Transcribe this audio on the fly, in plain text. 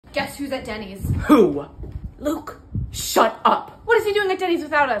Guess who's at Denny's? Who? Luke, shut up. What is he doing at Denny's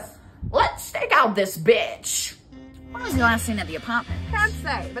without us? Let's stake out this bitch. When was he last seen at the apartment? Can't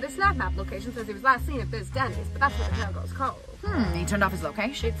say, but his snap map location says he was last seen at this Denny's, but that's where the tail goes cold. He turned off his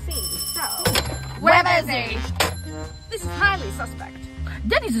location. It seems so. Where is he? This is highly suspect.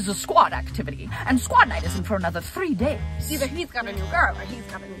 Denny's is a squad activity, and squad night isn't for another 3 days. Either he's got a new girl or he's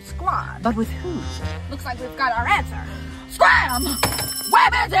got a new squad. But with who? Looks like we've got our answer. Scram!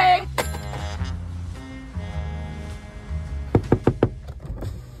 Where is he?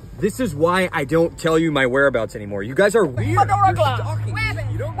 This is why I don't tell you my whereabouts anymore. You guys are weird. Fedora You're Glass. stalking me. Where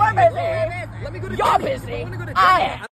is You don't We're let me busy. go. Let me go to You're Denny's. busy. I wanna go to I Denny's. am.